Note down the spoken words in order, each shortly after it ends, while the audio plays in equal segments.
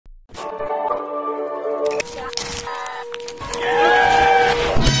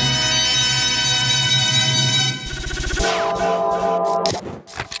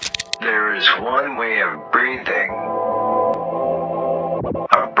There is one way of breathing,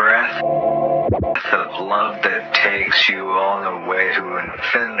 a breath of love that takes you all the way to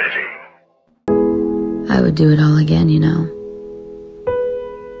infinity. I would do it all again, you know.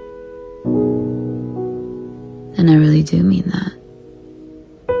 And I really do mean that.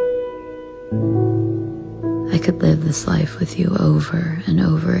 I could live this life with you over and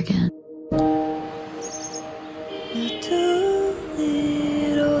over again.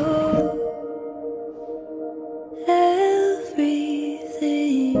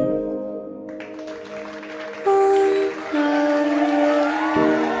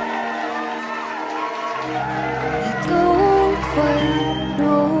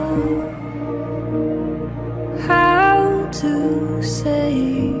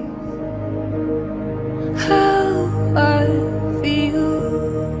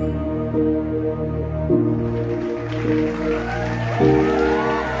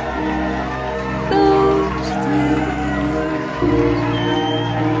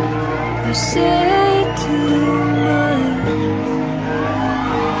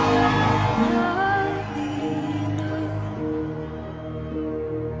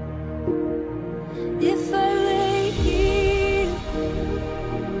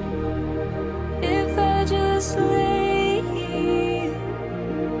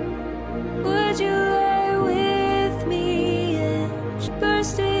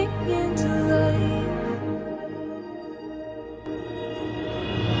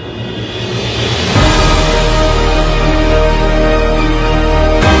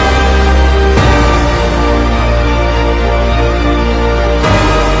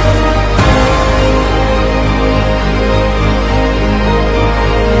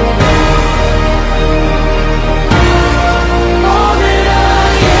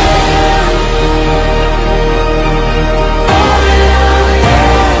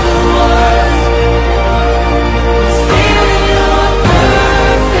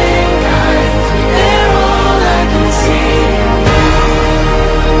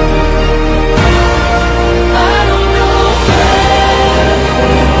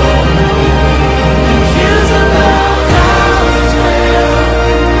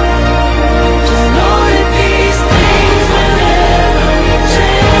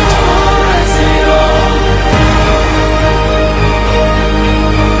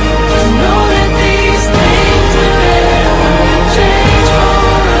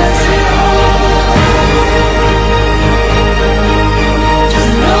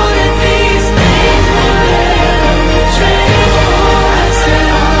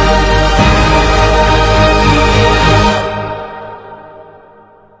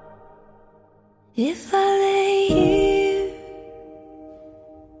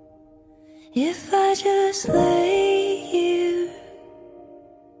 If I just lay here,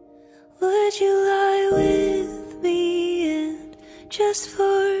 would you lie with me and just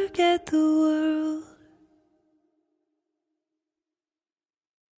forget the world?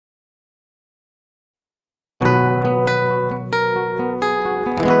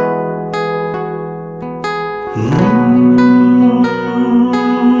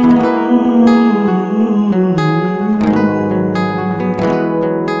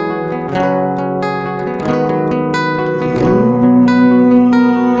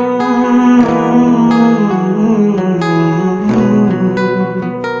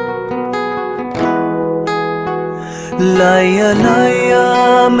 लाया लाया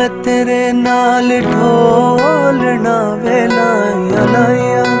मैं तेरे नाल ढोलना वे लाया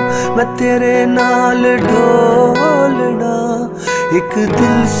लाया मैं तेरे नाल ढोलना एक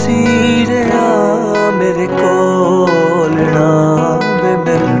दिल सी रहा मेरे कोलना वे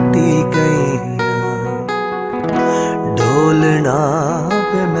मिलती गई ढोलना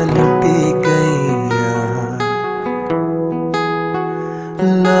वे मिलती गई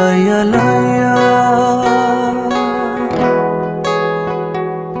लाया लाया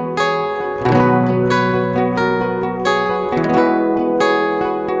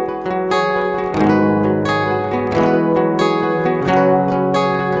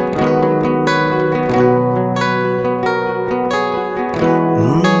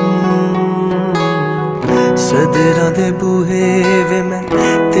सदरां दे बूहे वे मैं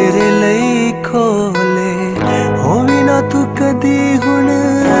तेरे लई खोले होवी ना तू कदी हुण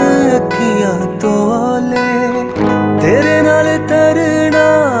अखियां तोले तेरे नाल तरना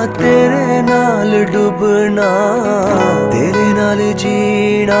तेरे नाल डुबना तेरे नाल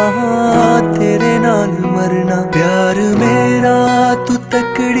जीना तेरे नाल मरना प्यार मेरा तू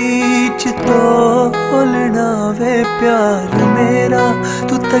तकड़ी च तोलना वे प्यार मेरा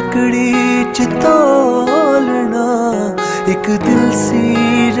तू तकड़ी च तोलना एक दिल सी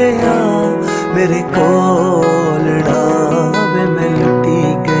रहा मेरे कोलना वे मैं लुटी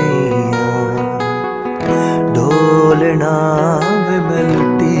गई डोलना वे मैं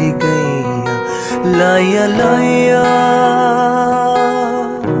लुटी गई लाया लाया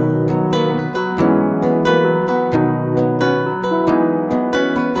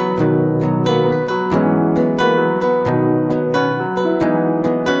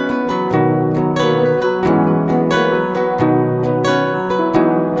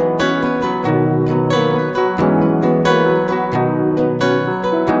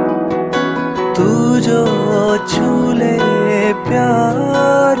छूले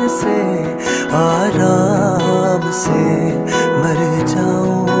प्यार से आराम से मर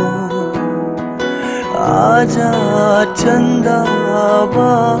जाऊं आजा चंदा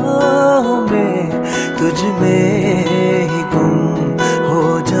बाहों में तुझ में ही गुम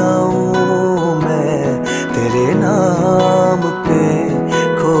हो जाऊं मैं तेरे नाम पे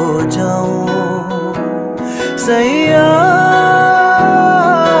खो जाऊं सैया